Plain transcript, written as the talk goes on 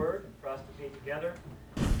participate together.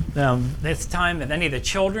 This time, if any of the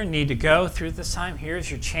children need to go through this time,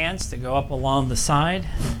 here's your chance to go up along the side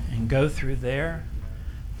and go through there.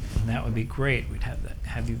 And that would be great. We'd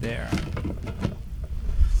have you there.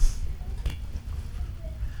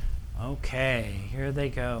 Okay, here they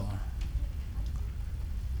go.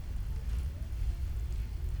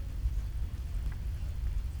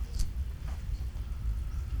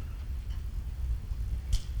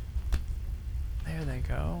 There they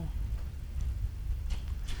go.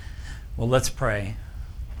 Well, let's pray.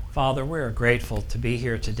 Father, we are grateful to be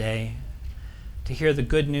here today, to hear the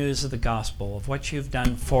good news of the gospel, of what you've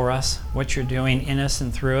done for us, what you're doing in us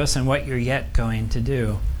and through us, and what you're yet going to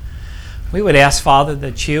do. We would ask, Father,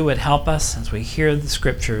 that you would help us as we hear the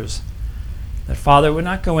scriptures, that, Father, it would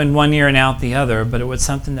not go in one ear and out the other, but it would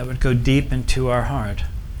something that would go deep into our heart.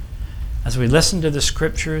 As we listen to the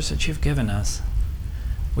scriptures that you've given us,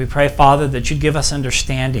 we pray, Father, that you'd give us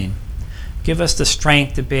understanding. Give us the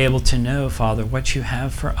strength to be able to know, Father, what you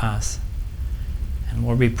have for us. And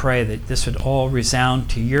Lord, we pray that this would all resound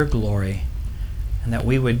to your glory and that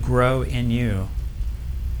we would grow in you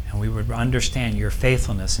and we would understand your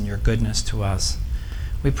faithfulness and your goodness to us.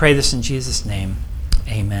 We pray this in Jesus' name.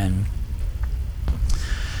 Amen.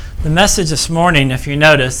 The message this morning, if you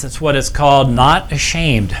notice, it's what is called Not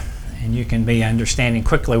Ashamed. And you can be understanding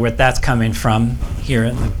quickly where that's coming from here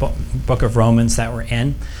in the book of Romans that we're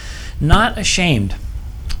in. Not ashamed.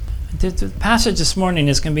 The passage this morning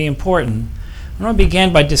is going to be important. I want to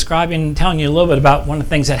begin by describing and telling you a little bit about one of the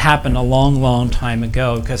things that happened a long, long time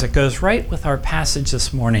ago, because it goes right with our passage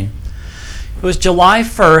this morning. It was July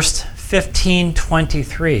 1st,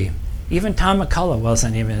 1523. Even Tom McCullough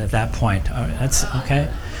wasn't even at that point. Oh, that's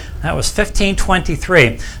okay. That was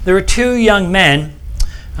 1523. There were two young men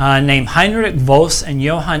named Heinrich Voss and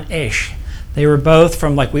Johann Esch. They were both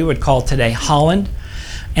from, like we would call today, Holland.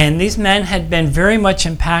 And these men had been very much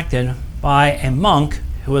impacted by a monk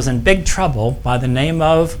who was in big trouble by the name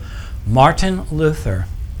of Martin Luther.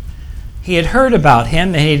 He had heard about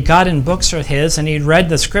him, and he'd gotten books of his, and he'd read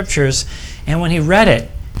the scriptures, and when he read it,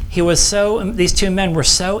 these two men were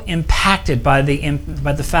so impacted by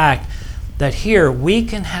the fact that here we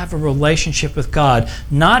can have a relationship with God,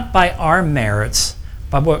 not by our merits,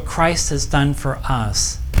 but what Christ has done for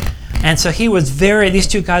us. And so these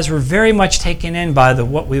two guys were very much taken in by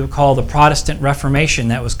what we would call the Protestant Reformation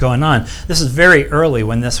that was going on. This is very early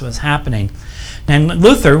when this was happening. And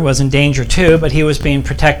Luther was in danger too, but he was being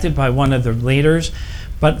protected by one of the leaders.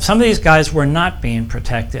 But some of these guys were not being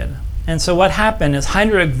protected. And so what happened is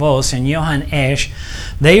Heinrich Voss and Johann Esch,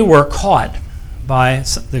 they were caught by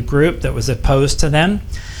the group that was opposed to them.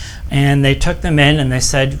 And they took them in and they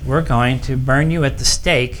said, we're going to burn you at the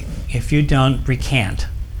stake if you don't recant.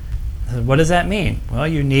 I said, what does that mean? Well,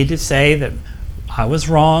 you need to say that I was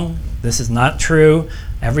wrong, this is not true,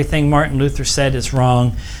 everything Martin Luther said is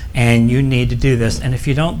wrong, and you need to do this. And if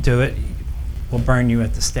you don't do it, we'll burn you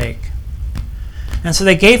at the stake. And so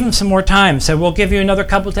they gave him some more time, said, we'll give you another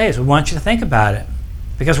couple of days. We want you to think about it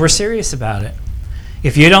because we're serious about it.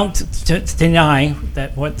 If you don't deny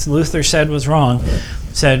that what Luther said was wrong,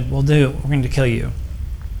 said, we're going to kill you.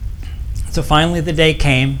 So finally the day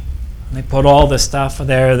came. They put all this stuff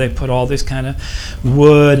there. They put all this kind of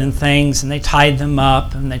wood and things, and they tied them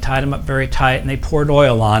up, and they tied them up very tight, and they poured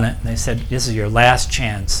oil on it. And they said, this is your last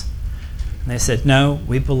chance. And they said, no,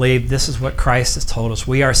 we believe this is what Christ has told us.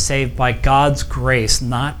 We are saved by God's grace,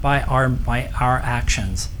 not by our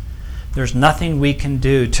actions. There's nothing we can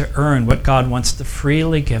do to earn what God wants to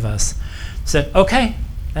freely give us. They said, okay,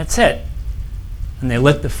 that's it. And they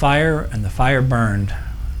lit the fire, and the fire burned.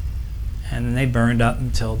 And then they burned up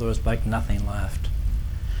until there was like nothing left.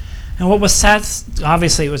 And what was sad,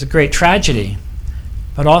 obviously it was a great tragedy,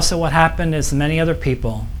 but also what happened is many other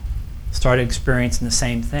people started experiencing the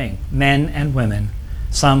same thing. Men and women,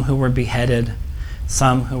 some who were beheaded,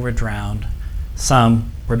 some who were drowned,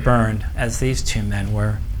 some were burned, as these two men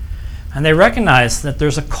were. And they recognized that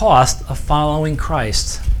there's a cost of following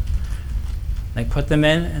Christ. They put them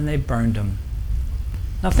in and they burned them.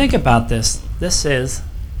 Now think about this. This is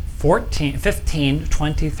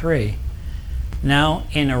 1523. Now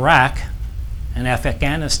in Iraq and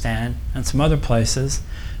Afghanistan and some other places,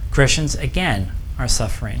 Christians again are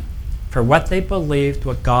suffering for what they believed,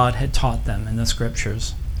 what God had taught them in the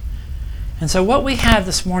scriptures. And so what we have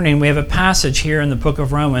this morning, we have a passage here in the book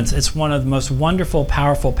of Romans. It's one of the most wonderful,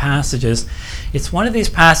 powerful passages. It's one of these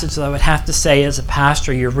passages that I would have to say as a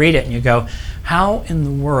pastor, you read it and you go, how in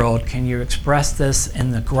the world can you express this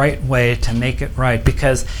in the right way to make it right?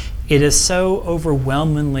 Because it is so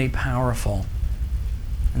overwhelmingly powerful.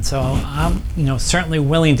 And so I'm certainly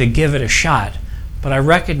willing to give it a shot, but I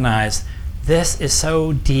recognize This is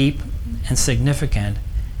so deep and significant,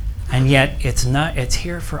 and yet it's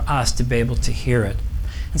here for us to be able to hear it.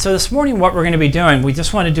 And so this morning what we're going to be doing, we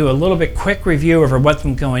just want to do a little bit quick review over what's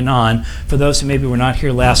been going on for those who maybe were not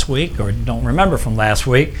here last week or don't remember from last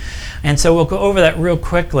week. And so we'll go over that real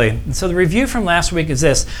quickly. And so the review from last week is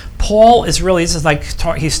this. Paul is really, this is like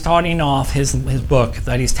he's starting off his book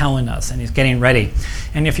that he's telling us, and he's getting ready.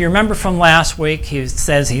 And if you remember from last week, he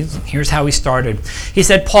says, here's how he started. He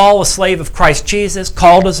said, Paul, a slave of Christ Jesus,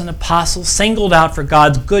 called as an apostle, singled out for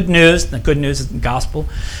God's good news, the good news is the gospel,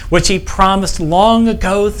 which he promised long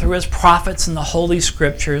ago through his prophets in the Holy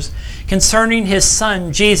Scriptures, concerning his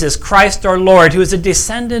Son, Jesus Christ our Lord, who is a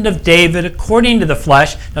descendant of David according to the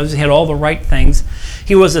flesh. Notice he had all the right things.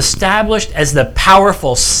 He was established as the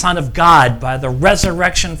powerful Son of God by the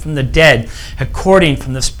resurrection from the dead, according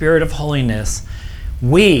from the Spirit of holiness.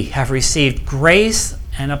 We have received grace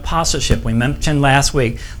and apostleship. We mentioned last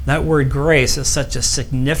week that word grace is such a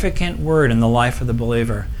significant word in the life of the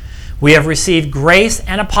believer. We have received grace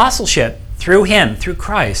and apostleship through him, through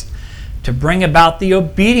Christ, to bring about the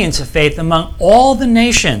obedience of faith among all the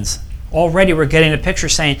nations. Already we're getting a picture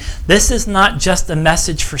saying this is not just a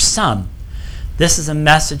message for some. This is a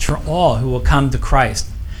message for all who will come to Christ.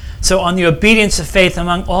 So on the obedience of faith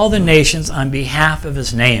among all the nations on behalf of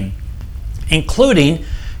his name, including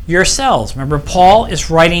yourselves. Remember, Paul is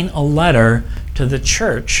writing a letter to the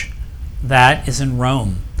church that is in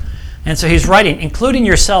Rome. And so he's writing, including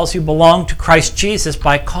yourselves who belong to Christ Jesus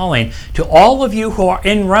by calling, to all of you who are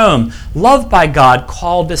in Rome, loved by God,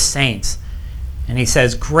 called as saints. And he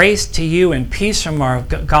says, grace to you and peace from our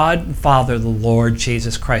God and Father, the Lord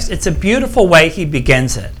Jesus Christ. It's a beautiful way he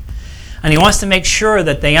begins it. And he wants to make sure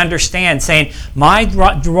that they understand, saying, my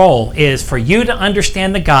role is for you to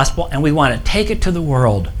understand the gospel, and we want to take it to the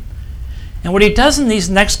world. And what he does in these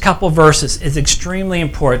next couple verses is extremely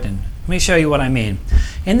important. Let me show you what I mean.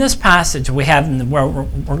 In this passage we have, where we're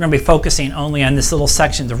going to be focusing only on this little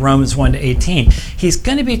section of Romans 1 to 18, he's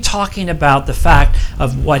going to be talking about the fact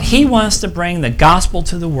of what he wants to bring the gospel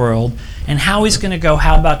to the world and how he's going to go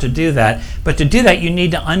about to do that. But to do that, you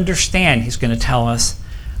need to understand, he's going to tell us,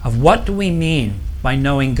 of what do we mean by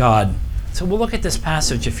knowing God. So we'll look at this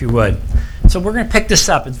passage if you would. So we're going to pick this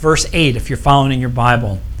up. It's verse 8 if you're following in your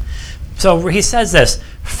Bible. So he says this,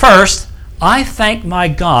 first, I thank my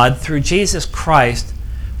God through Jesus Christ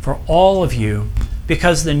for all of you,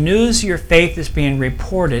 because the news of your faith is being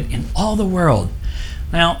reported in all the world.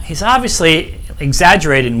 Now, he's obviously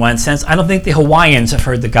exaggerated in one sense. I don't think the Hawaiians have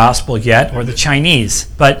heard the gospel yet, or the Chinese.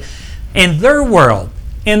 But in their world,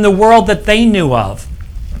 in the world that they knew of,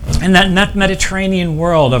 in that Mediterranean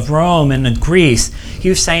world of Rome and Greece, he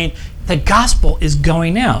was saying the gospel is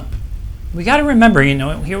going out. We got to remember,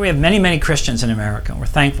 here we have many, many Christians in America, and we're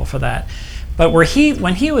thankful for that. But when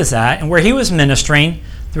he was at and where he was ministering,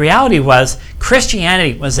 the reality was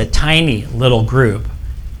Christianity was a tiny little group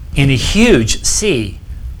in a huge sea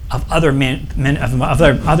of other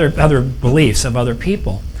other beliefs of other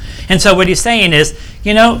people. And so what he's saying is,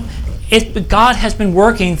 God has been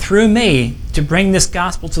working through me to bring this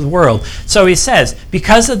gospel to the world. So he says,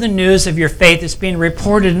 because of the news of your faith, it's being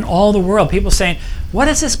reported in all the world. People saying, what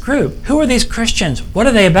is this group? Who are these Christians? What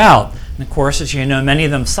are they about? And of course, as you know, many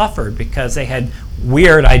of them suffered because they had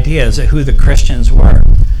weird ideas of who the Christians were.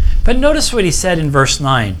 But notice what he said in verse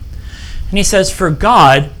 9. And he says, for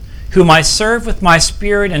God, whom I serve with my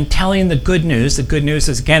spirit and telling the good news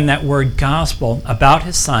is again that word gospel, about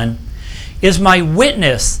his Son, is my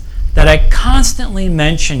witness that I constantly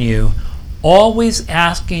mention you, always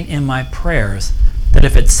asking in my prayers that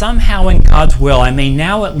if it's somehow in God's will, I may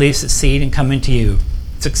now at least succeed in coming to you.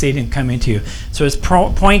 So his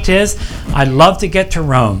point is, I'd love to get to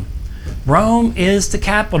Rome. Rome is the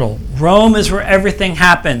capital. Rome is where everything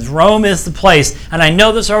happens. Rome is the place. And I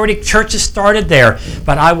know there's already churches started there,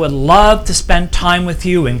 but I would love to spend time with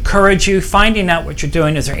you, encourage you, finding out what you're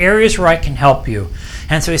doing. Is there areas where I can help you?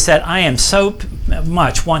 And so he said, I am so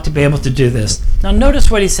much want to be able to do this. Now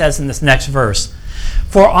notice what he says in this next verse.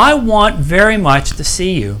 For I want very much to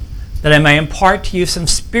see you, that I may impart to you some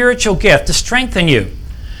spiritual gift to strengthen you.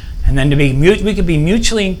 And then we could be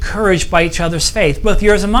mutually encouraged by each other's faith, both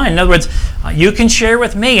yours and mine. In other words, you can share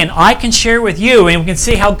with me and I can share with you, and we can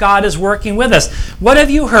see how God is working with us. What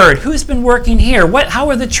have you heard? Who's been working here? How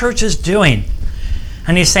are the churches doing?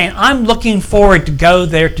 And he's saying, I'm looking forward to go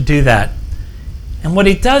there to do that. And what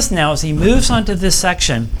he does now is he moves on to this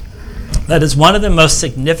section that is one of the most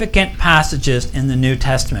significant passages in the New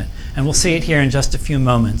Testament. And we'll see it here in just a few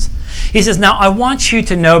moments. He says, now I want you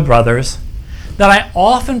to know, brothers, that I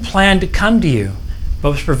often planned to come to you,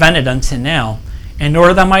 but was prevented until now, in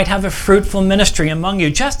order that I might have a fruitful ministry among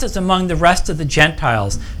you, just as among the rest of the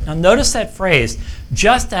Gentiles. Now notice that phrase,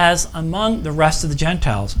 just as among the rest of the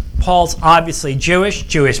Gentiles. Paul's obviously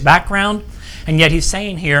Jewish background, and yet he's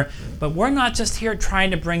saying here, but we're not just here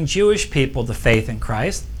trying to bring Jewish people to faith in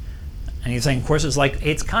Christ. And he's saying, of course, it's like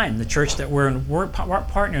Eitz Chaim, the church that we're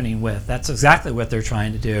partnering with. That's exactly what they're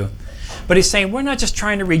trying to do. But he's saying, we're not just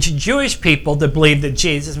trying to reach Jewish people to believe that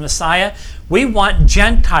Jesus is Messiah. We want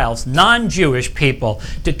Gentiles, non-Jewish people,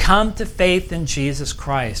 to come to faith in Jesus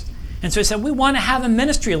Christ. And so he said, we want to have a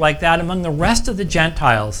ministry like that among the rest of the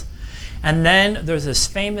Gentiles. And then there's this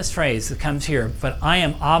famous phrase that comes here, but I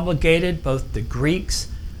am obligated both to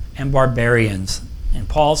Greeks and barbarians. In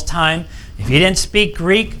Paul's time, if you didn't speak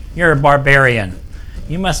Greek, you're a barbarian.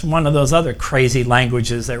 You must one of those other crazy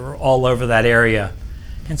languages that were all over that area.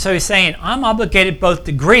 And so he's saying, I'm obligated both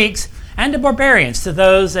to Greeks and to barbarians, to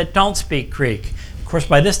those that don't speak Greek. Of course,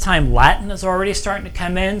 by this time, Latin is already starting to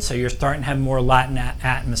come in, so you're starting to have more Latin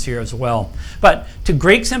atmosphere as well. But to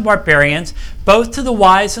Greeks and barbarians, both to the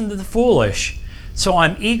wise and to the foolish. So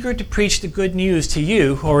I'm eager to preach the good news to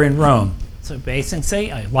you who are in Rome. So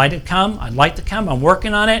basically, I'd like to come, I'm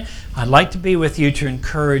working on it, I'd like to be with you to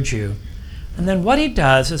encourage you. And then what he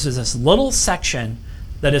does is this little section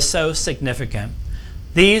that is so significant.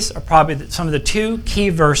 These are probably some of the two key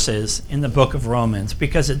verses in the book of Romans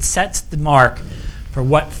because it sets the mark for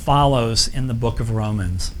what follows in the book of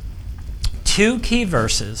Romans. Two key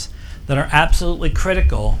verses that are absolutely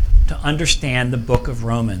critical to understand the book of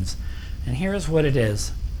Romans. And here's what it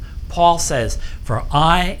is. Paul says, for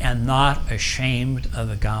I am not ashamed of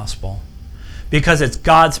the gospel, because it's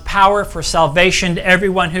God's power for salvation to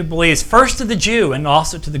everyone who believes, first to the Jew and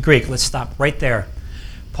also to the Greek. Let's stop right there.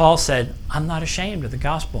 Paul said, I'm not ashamed of the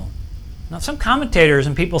gospel. Now, some commentators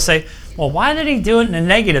and people say, well, why did he do it in a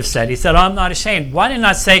negative set? He said, I'm not ashamed. Why did he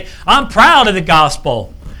not say, I'm proud of the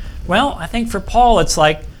gospel? Well, I think for Paul, it's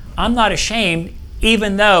like, I'm not ashamed,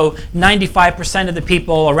 even though 95% of the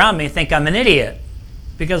people around me think I'm an idiot,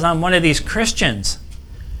 because I'm one of these Christians.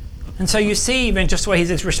 And so you see even just the way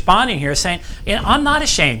he's responding here, saying, I'm not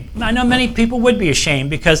ashamed. I know many people would be ashamed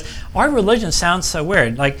because our religion sounds so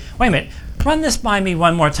weird. Like, wait a minute, run this by me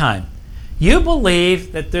one more time. You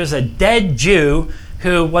believe that there's a dead Jew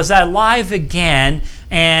who was alive again,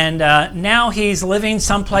 and now he's living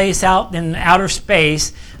someplace out in outer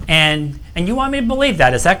space, and you want me to believe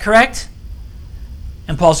that. Is that correct?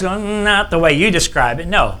 And Paul's going, not the way you describe it.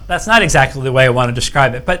 No, that's not exactly the way I want to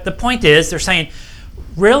describe it. But the point is, they're saying,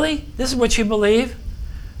 really? This is what you believe?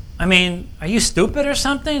 I mean, are you stupid or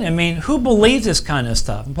something? I mean, who believes this kind of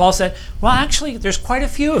stuff? And Paul said, well, actually, there's quite a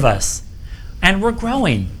few of us, and we're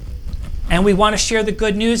growing. And we want to share the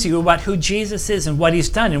good news to you about who Jesus is and what he's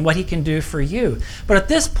done and what he can do for you. But at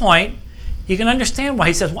this point, you can understand why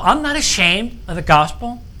he says, well, I'm not ashamed of the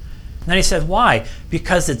gospel. And then he says, why?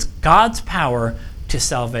 Because it's God's power to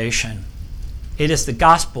salvation. It is the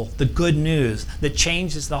gospel, the good news, that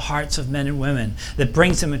changes the hearts of men and women, that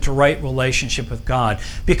brings them into right relationship with God.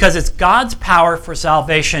 Because it's God's power for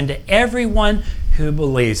salvation to everyone who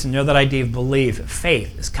believes. And you know that idea of believe,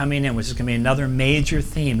 faith is coming in, which is going to be another major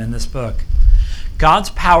theme in this book.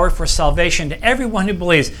 God's power for salvation to everyone who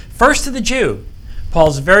believes. First to the Jew.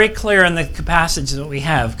 Paul's very clear in the passages that we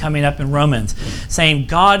have coming up in Romans, saying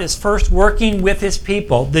God is first working with his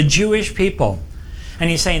people, the Jewish people. And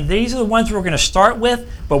he's saying these are the ones we're going to start with,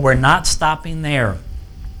 but we're not stopping there.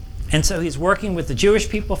 And so he's working with the Jewish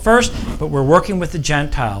people first, but we're working with the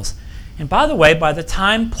Gentiles. And by the way, by the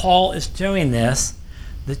time Paul is doing this,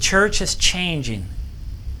 the church is changing.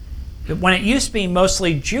 When it used to be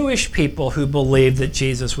mostly Jewish people who believed that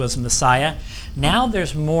Jesus was Messiah, now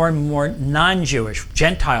there's more and more non-Jewish,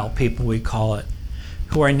 Gentile people we call it,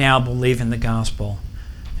 who are now believing the gospel.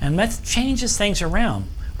 And that changes things around.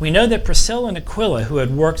 We know that Priscilla and Aquila, who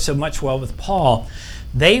had worked so much well with Paul,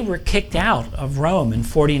 they were kicked out of Rome in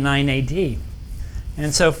 49 AD.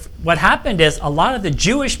 And so what happened is a lot of the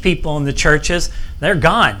Jewish people in the churches, they're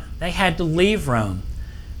gone. They had to leave Rome.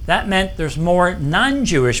 That meant there's more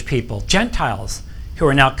non-Jewish people, Gentiles, who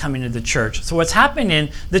are now coming to the church. So what's happening,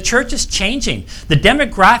 the church is changing. The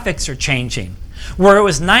demographics are changing. Where it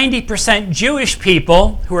was 90% Jewish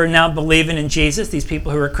people who are now believing in Jesus, these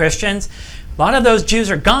people who are Christians, a lot of those Jews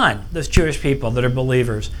are gone, those Jewish people that are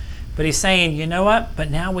believers. But he's saying, you know what?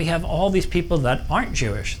 But now we have all these people that aren't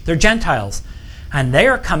Jewish. They're Gentiles. And they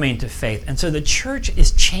are coming to faith. And so the church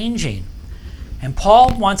is changing. And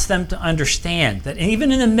Paul wants them to understand that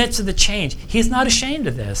even in the midst of the change, he's not ashamed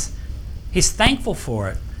of this. He's thankful for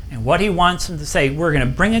it. And what he wants them to say, we're going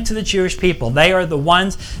to bring it to the Jewish people. They are the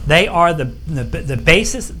ones, they are the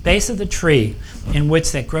base of the tree in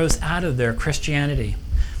which that grows out of their Christianity.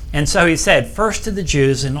 And so he said, first to the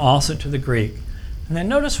Jews and also to the Greek. And then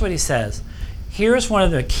notice what he says. Here's one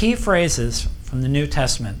of the key phrases from the New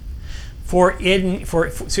Testament. For in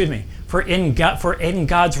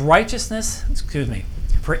God's righteousness,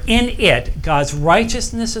 for in it God's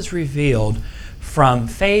righteousness is revealed from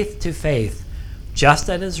faith to faith, just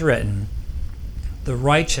as it is written, the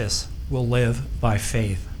righteous will live by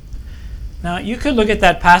faith. Now, you could look at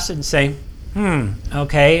that passage and say,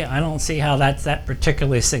 okay, I don't see how that's that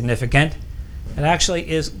particularly significant. It actually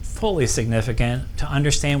is fully significant to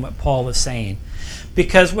understand what Paul is saying.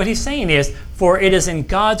 Because what he's saying is, for it is in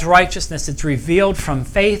God's righteousness it's revealed from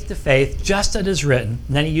faith to faith, just as it is written.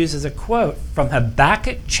 And then he uses a quote from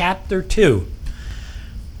Habakkuk chapter 2.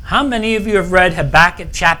 How many of you have read Habakkuk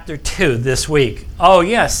chapter 2 this week? Oh,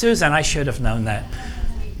 yeah, Susan, I should have known that.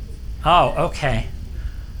 Oh, okay.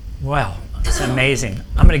 Well, it's amazing.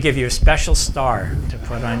 I'm going to give you a special star to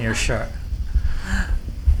put on your shirt.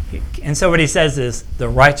 And so what he says is, the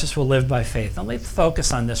righteous will live by faith. Now let's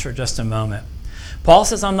focus on this for just a moment. Paul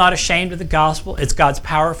says, I'm not ashamed of the gospel. It's God's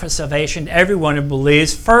power for salvation to everyone who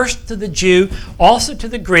believes, first to the Jew, also to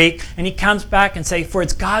the Greek. And he comes back and says, for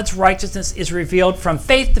it's God's righteousness is revealed from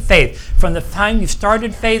faith to faith, from the time you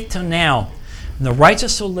started faith till now. And the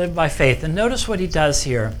righteous will live by faith. And notice what he does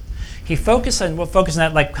here. We'll focus on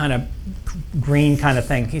that like kind of green kind of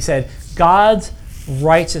thing. He said, God's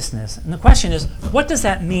righteousness. And the question is, what does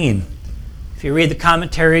that mean? If you read the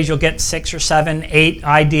commentaries, you'll get 6 or 7, 8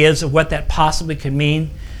 ideas of what that possibly could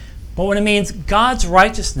mean. But when it means God's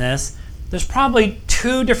righteousness, there's probably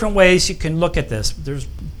 2 different ways you can look at this. There's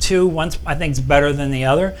 2, one I think is better than the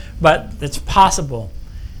other, but it's possible.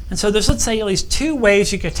 And so there's, let's say, at least 2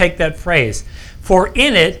 ways you could take that phrase. For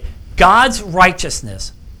in it, God's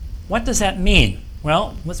righteousness. What does that mean?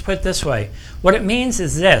 Well, let's put it this way. What it means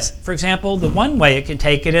is this. For example, the one way it can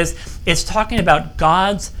take it is, it's talking about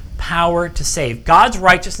God's power to save. God's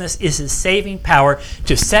righteousness is his saving power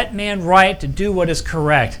to set man right, to do what is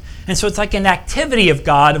correct. And so it's like an activity of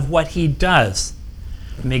God of what he does.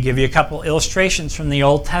 Let me give you a couple illustrations from the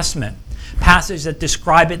Old Testament, passages that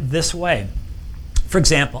describe it this way. For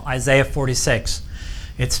example, Isaiah 46.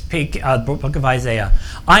 It's the book of Isaiah.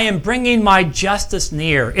 I am bringing my justice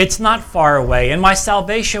near. It's not far away, and my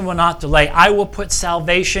salvation will not delay. I will put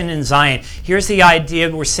salvation in Zion. Here's the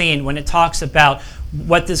idea we're seeing when it talks about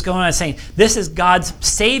what is going on. It's saying this is God's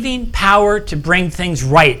saving power to bring things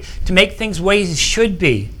right, to make things ways it should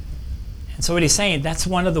be. And so what he's saying, that's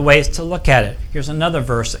one of the ways to look at it. Here's another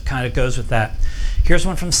verse that kind of goes with that. Here's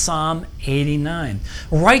one from Psalm 89.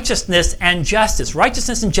 Righteousness and justice.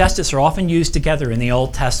 Righteousness and justice are often used together in the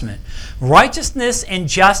Old Testament. Righteousness and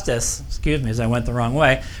justice, excuse me as I went the wrong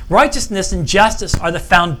way, righteousness and justice are the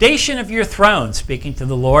foundation of your throne, speaking to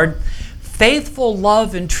the Lord. Faithful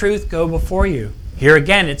love and truth go before you. Here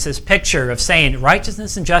again, it's this picture of saying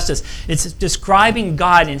righteousness and justice. It's describing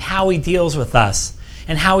God and how he deals with us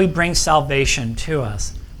and how he brings salvation to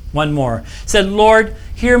us. One more. It said, Lord,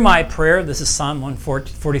 hear my prayer. This is Psalm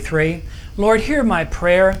 143. Lord, hear my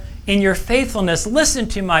prayer. In your faithfulness, listen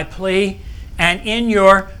to my plea, and in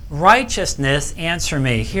your righteousness, answer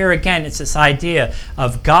me. Here again, it's this idea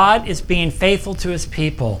of God is being faithful to his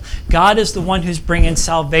people. God is the one who's bringing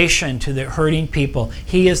salvation to the hurting people.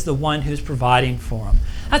 He is the one who's providing for them.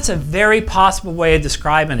 That's a very possible way of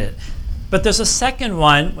describing it. But there's a second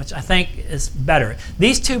one, which I think is better.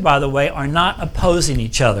 These 2, by the way, are not opposing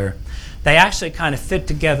each other. They actually kind of fit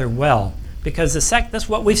together well. Because that's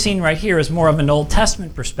what we've seen right here is more of an Old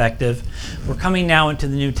Testament perspective. We're coming now into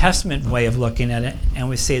the New Testament way of looking at it, and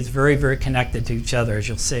we see it's very, very connected to each other, as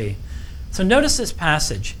you'll see. So notice this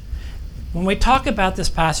passage. When we talk about this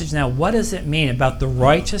passage now, what does it mean about the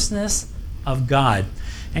righteousness of God?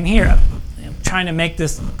 And here, I'm trying to make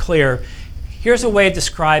this clear. Here's a way of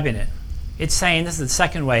describing it. It's saying, this is the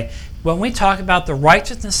second way, when we talk about the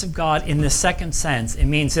righteousness of God in the second sense, it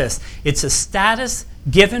means this. It's a status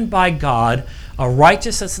given by God, a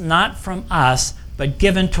righteousness not from us, but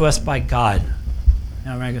given to us by God.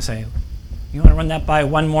 Now I'm going to say, you want to run that by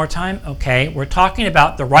one more time? Okay, we're talking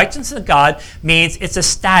about the righteousness of God means it's a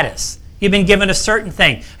status. You've been given a certain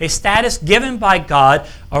thing, a status given by God,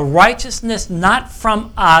 a righteousness not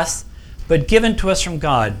from us, but given to us from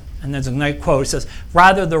God. And there's another quote. It says,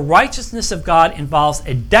 rather, the righteousness of God involves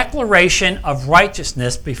a declaration of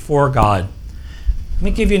righteousness before God. Let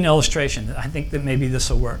me give you an illustration. I think that maybe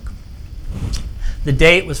this will work. The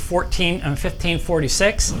date was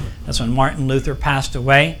 1546. That's when Martin Luther passed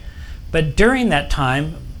away. But during that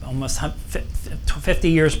time, almost 50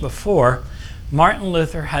 years before, Martin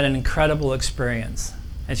Luther had an incredible experience.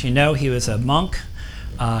 As you know, he was a monk.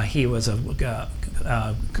 He was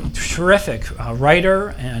a terrific writer,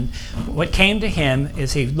 and what came to him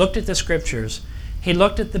is he looked at the scriptures, he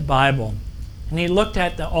looked at the Bible, and he looked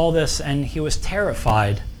at all this, and he was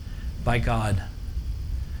terrified by God.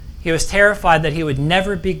 He was terrified that he would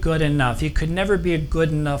never be good enough. He could never be a good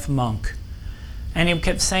enough monk. And he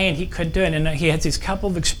kept saying he could do it, and he had these couple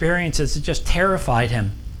of experiences that just terrified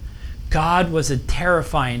him. God was a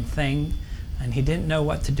terrifying thing, and he didn't know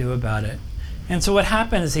what to do about it. And so what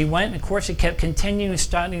happened is he went, and of course he kept continuing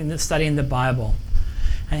studying the Bible.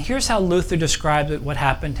 And here's how Luther described it, what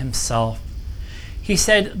happened himself. He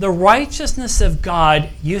said, the righteousness of God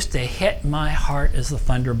used to hit my heart as a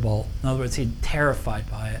thunderbolt. In other words, he's terrified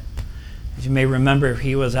by it. As you may remember,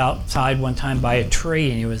 he was outside one time by a tree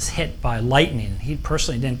and he was hit by lightning. He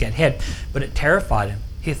personally didn't get hit, but it terrified him.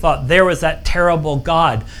 He thought there was that terrible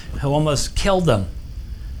God who almost killed him.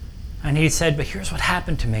 And he said, but here's what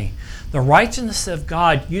happened to me. The righteousness of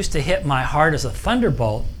God used to hit my heart as a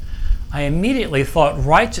thunderbolt. I immediately thought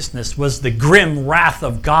righteousness was the grim wrath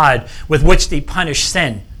of God with which to punish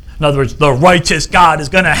sin. In other words, the righteous God is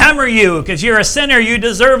going to hammer you because you're a sinner, you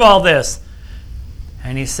deserve all this.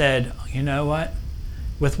 And he said, you know what?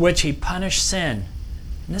 With which he punished sin.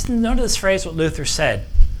 And notice this phrase, what Luther said.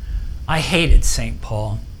 I hated St.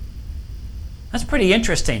 Paul. That's pretty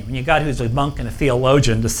interesting when you got who's a monk and a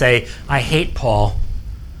theologian to say, I hate Paul.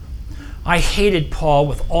 I hated Paul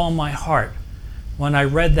with all my heart. When I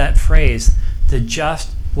read that phrase, the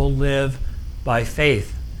just will live by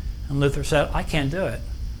faith. And Luther said, I can't do it.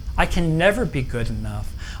 I can never be good enough.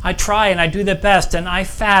 I try and I do the best and I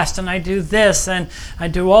fast and I do this and I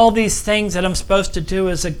do all these things that I'm supposed to do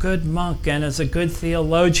as a good monk and as a good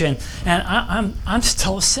theologian. And I'm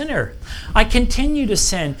still a sinner. I continue to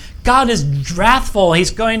sin. God is wrathful.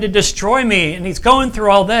 He's going to destroy me and he's going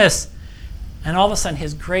through all this. And all of a sudden,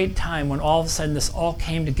 his great time when all of a sudden this all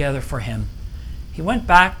came together for him, he went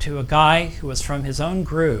back to a guy who was from his own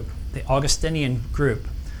group, the Augustinian group.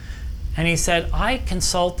 And he said, I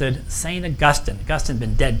consulted St. Augustine. Augustine had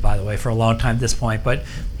been dead, by the way, for a long time at this point, but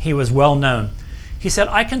he was well known. He said,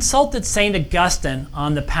 I consulted St. Augustine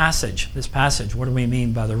on this passage. What do we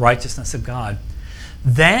mean by the righteousness of God?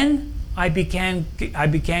 Then I began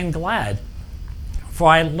glad, for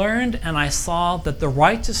I learned and I saw that the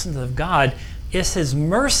righteousness of God is his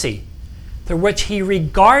mercy, through which he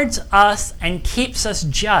regards us and keeps us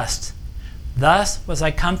just. Thus was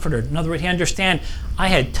I comforted. In other words, he understand I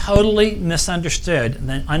had totally misunderstood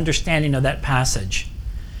the understanding of that passage.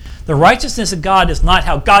 The righteousness of God is not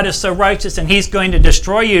how God is so righteous and he's going to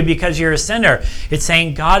destroy you because you're a sinner. It's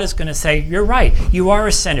saying God is going to say, you're right, you are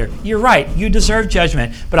a sinner. You're right, you deserve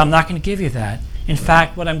judgment, but I'm not going to give you that. In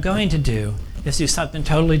fact, what I'm going to do is do something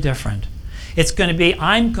totally different. It's going to be,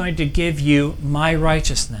 I'm going to give you my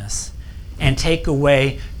righteousness and take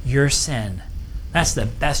away your sin. That's the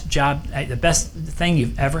best job, the best thing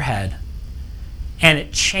you've ever had. And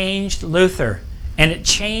it changed Luther, and it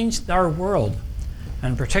changed our world,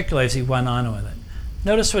 and particularly as he went on with it.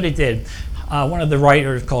 Notice what he did. One of the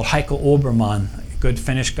writers called Heiko Obermann, a good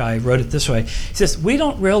Finnish guy, wrote it this way. He says, we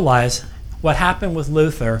don't realize what happened with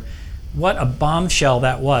Luther, what a bombshell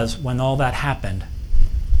that was when all that happened.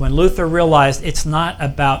 When Luther realized it's not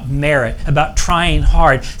about merit, about trying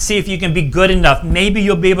hard, see if you can be good enough, maybe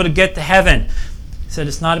you'll be able to get to heaven. He said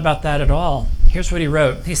it's not about that at all. Here's what he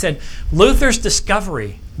wrote. He said, Luther's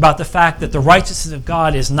discovery about the fact that the righteousness of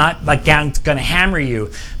God is not like God's going to hammer you,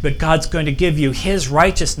 but God's going to give you his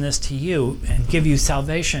righteousness to you and give you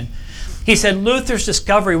salvation. He said Luther's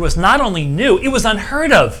discovery was not only new, it was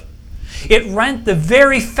unheard of. It rent the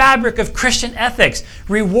very fabric of Christian ethics,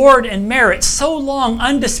 reward and merit, so long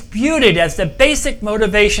undisputed as the basic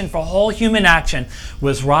motivation for whole human action,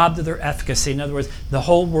 was robbed of their efficacy. In other words, the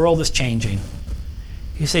whole world is changing.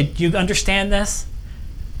 You say, do you understand this?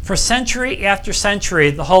 For century after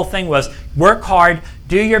century, the whole thing was work hard,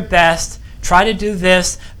 do your best, try to do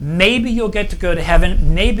this. Maybe you'll get to go to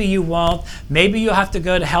heaven. Maybe you won't. Maybe you'll have to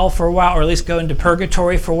go to hell for a while, or at least go into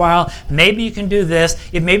purgatory for a while. Maybe you can do this.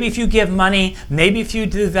 Maybe if you give money, maybe if you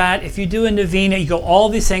do that, if you do a novena, you go all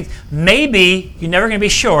these things. Maybe, you're never going to be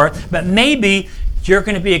sure, but maybe you're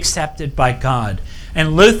going to be accepted by God.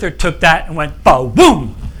 And Luther took that and went,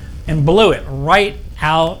 boom, and blew it right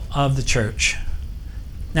out of the church.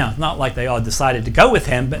 Now, it's not like they all decided to go with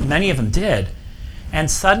him, but many of them did. And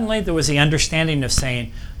suddenly there was the understanding of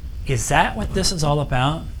saying, is that what this is all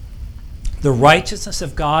about? The righteousness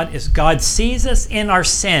of God is God sees us in our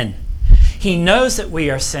sin. He knows that we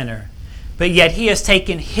are sinners, but yet he has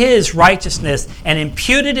taken his righteousness and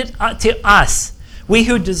imputed it to us. We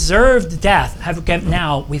who deserved death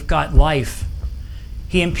we've got life.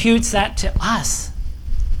 He imputes that to us.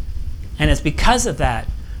 And it's because of that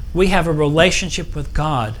we have a relationship with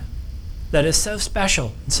God that is so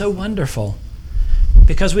special and so wonderful.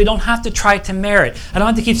 Because we don't have to try to merit. I don't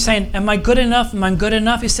have to keep saying, am I good enough? Am I good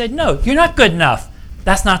enough? He said, no, you're not good enough.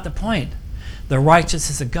 That's not the point. The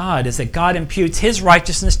righteousness of God is that God imputes his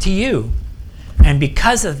righteousness to you. And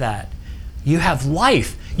because of that, you have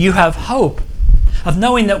life. You have hope of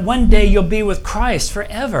knowing that one day you'll be with Christ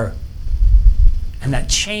forever. And that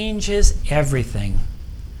changes everything.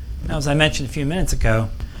 Now, as I mentioned a few minutes ago,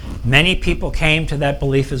 many people came to that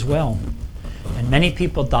belief as well. And many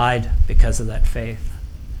people died because of that faith.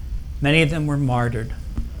 Many of them were martyred.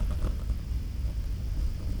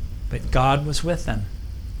 But God was with them.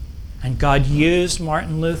 And God used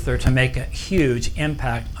Martin Luther to make a huge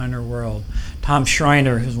impact on our world. Tom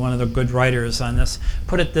Schreiner, who's one of the good writers on this,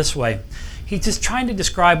 put it this way. He's just trying to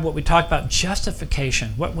describe what we talk about,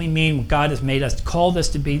 justification, what we mean when God has made us, called us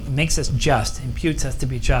to be, makes us just, imputes us to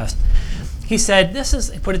be just. He said,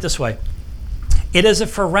 put it this way, it is a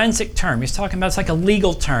forensic term. He's talking about it's like a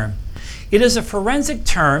legal term. It is a forensic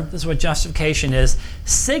term, this is what justification is,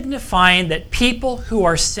 signifying that people who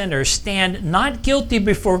are sinners stand not guilty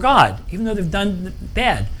before God, even though they've done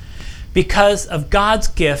bad, because of God's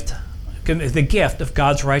gift, the gift of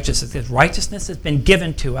God's righteousness. His righteousness has been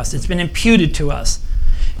given to us. It's been imputed to us.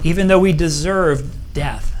 Even though we deserve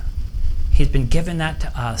death, he's been given that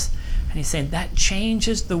to us. And he's saying that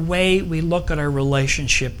changes the way we look at our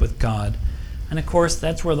relationship with God. And of course,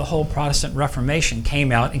 that's where the whole Protestant Reformation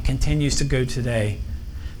came out and continues to go today.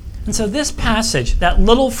 And so this passage, that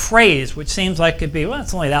little phrase, which seems like it could be, well,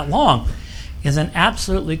 it's only that long, is an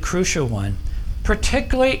absolutely crucial one,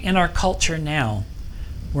 particularly in our culture now,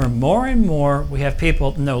 where more and more we have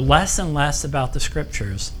people know less and less about the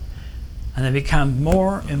Scriptures, and they become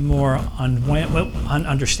more and more not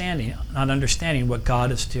understanding what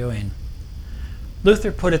God is doing.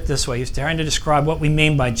 Luther put it this way. He's trying to describe what we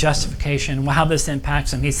mean by justification and how this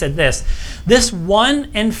impacts him. He said this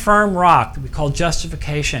one and firm rock that we call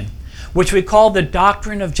justification, which we call the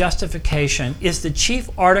doctrine of justification, is the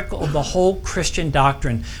chief article of the whole Christian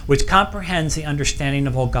doctrine, which comprehends the understanding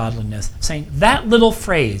of all godliness. Saying that little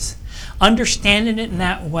phrase, understanding it in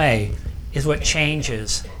that way, is what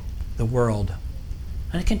changes the world.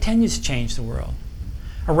 And it continues to change the world.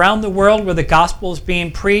 Around the world where the gospel is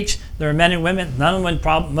being preached, there are men and women,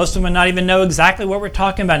 most of them would not even know exactly what we're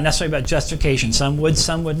talking about, necessarily about justification. Some would,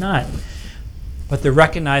 some would not. But they're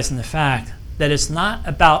recognizing the fact that it's not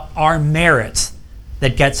about our merits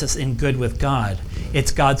that gets us in good with God.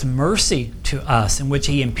 It's God's mercy to us in which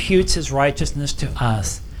he imputes his righteousness to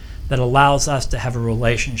us that allows us to have a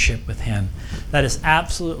relationship with him. That is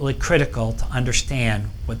absolutely critical to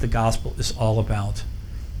understand what the gospel is all about.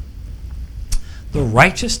 The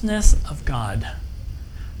righteousness of God.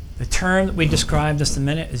 The term that we described just a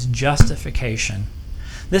minute is justification.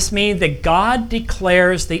 This means that God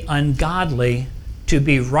declares the ungodly to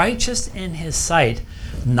be righteous in his sight,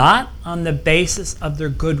 not on the basis of their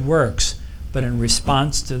good works, but in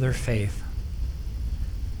response to their faith.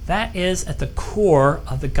 That is at the core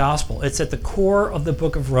of the gospel. It's at the core of the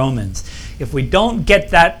book of Romans. If we don't get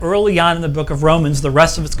that early on in the book of Romans, the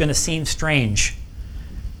rest of it's going to seem strange.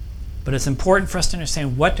 But it's important for us to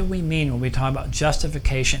understand, what do we mean when we talk about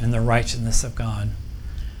justification and the righteousness of God?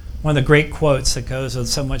 One of the great quotes that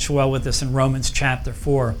goes so much well with this in Romans chapter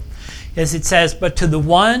 4 is it says, "But to the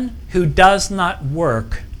one who does not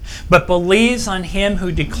work, but believes on him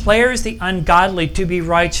who declares the ungodly to be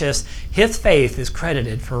righteous, his faith is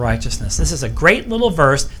credited for righteousness." This is a great little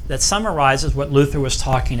verse that summarizes what Luther was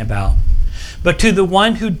talking about. But to the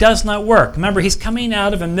one who does not work. Remember, he's coming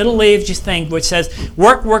out of a middle-aged thing which says,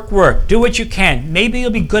 work, work, work. Do what you can. Maybe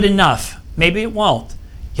it'll be good enough. Maybe it won't.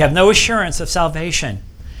 You have no assurance of salvation.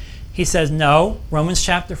 He says, no, Romans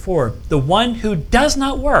chapter 4, the one who does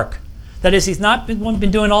not work, that is, he's not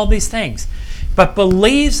been doing all these things, but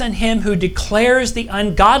believes in him who declares the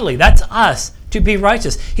ungodly, that's us, to be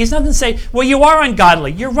righteous. He's not going to say, well, you are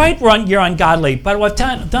ungodly. You're right, you're ungodly. But what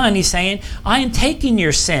I've done, he's saying, I am taking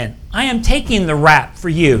your sin. I am taking the rap for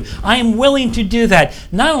you. I am willing to do that.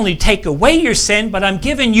 Not only take away your sin, but I'm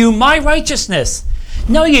giving you my righteousness.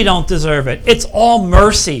 No, you don't deserve it. It's all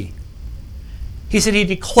mercy. He said he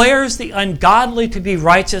declares the ungodly to be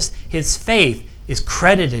righteous. His faith is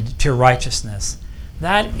credited to righteousness.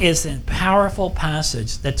 That is a powerful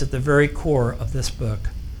passage that's at the very core of this book.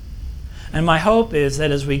 And my hope is that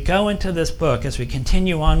as we go into this book, as we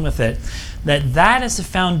continue on with it, that as a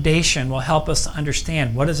foundation will help us to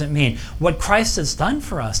understand what does it mean, what Christ has done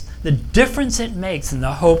for us, the difference it makes in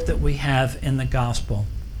the hope that we have in the gospel.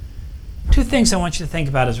 Two things I want you to think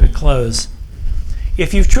about as we close.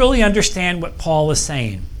 If you truly understand what Paul is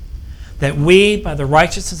saying, that we, by the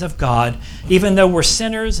righteousness of God, even though we're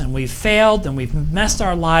sinners and we've failed and we've messed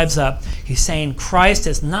our lives up, he's saying Christ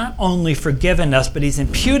has not only forgiven us, but he's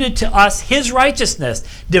imputed to us his righteousness,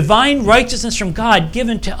 divine righteousness from God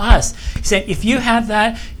given to us. He said, if you have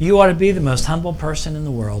that, you ought to be the most humble person in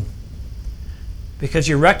the world. Because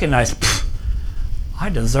you recognize, I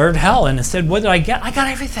deserved hell. And instead, what did I get? I got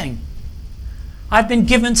everything. I've been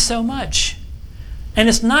given so much. And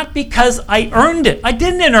it's not because I earned it. I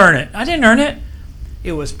didn't earn it.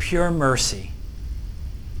 It was pure mercy.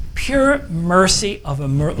 Pure mercy of a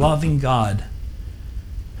loving God.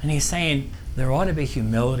 And he's saying there ought to be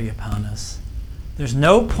humility upon us. There's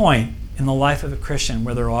no point in the life of a Christian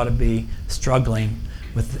where there ought to be struggling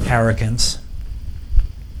with arrogance.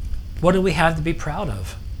 What do we have to be proud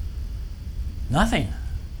of? Nothing.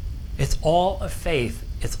 It's all of faith.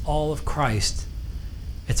 It's all of Christ.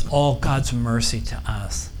 It's all God's mercy to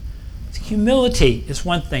us. Humility is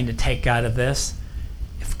one thing to take out of this.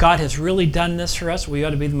 If God has really done this for us, we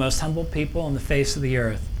ought to be the most humble people on the face of the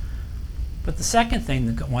earth. But the second thing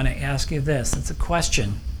that I want to ask you this, it's a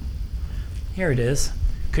question. Here it is.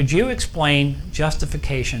 Could you explain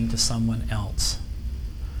justification to someone else?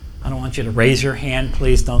 I don't want you to raise your hand.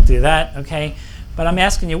 Please don't do that, okay? But I'm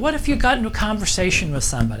asking you, what if you got into a conversation with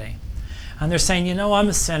somebody? And they're saying, you know, I'm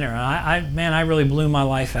a sinner. I really blew my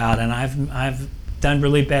life out, and I've done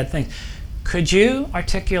really bad things. Could you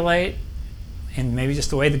articulate, in maybe just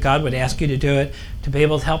the way that God would ask you to do it, to be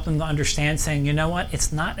able to help them to understand, saying, you know what,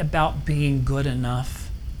 it's not about being good enough.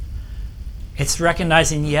 It's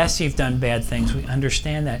recognizing, yes, you've done bad things. We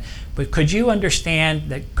understand that. But could you understand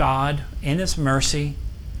that God, in his mercy,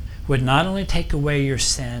 would not only take away your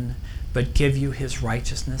sin, but give you his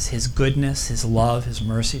righteousness, his goodness, his love, his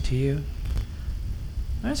mercy to you?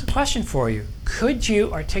 There's a question for you. Could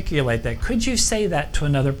you articulate that? Could you say that to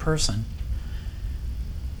another person?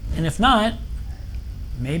 And if not,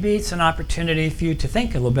 maybe it's an opportunity for you to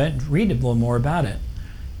think a little bit and read a little more about it,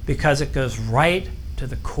 because it goes right to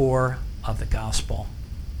the core of the gospel.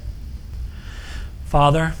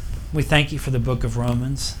 Father, we thank you for the book of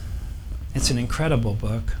Romans. It's an incredible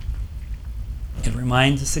book. It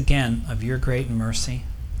reminds us again of your great mercy.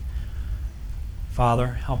 Father,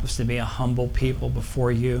 help us to be a humble people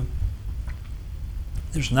before you.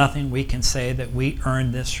 There's nothing we can say that we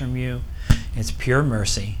earned this from you. It's pure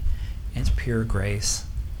mercy. It's pure grace.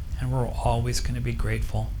 And we're always going to be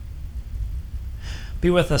grateful. Be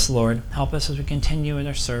with us, Lord. Help us as we continue in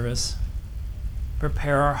our service.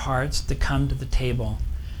 Prepare our hearts to come to the table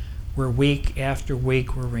where week after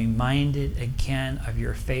week we're reminded again of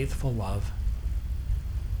your faithful love.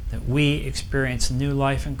 That we experience new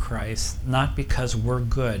life in Christ, not because we're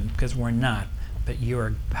good, because we're not, but you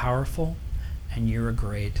are powerful and you are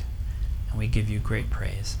great, and we give you great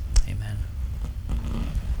praise. Amen.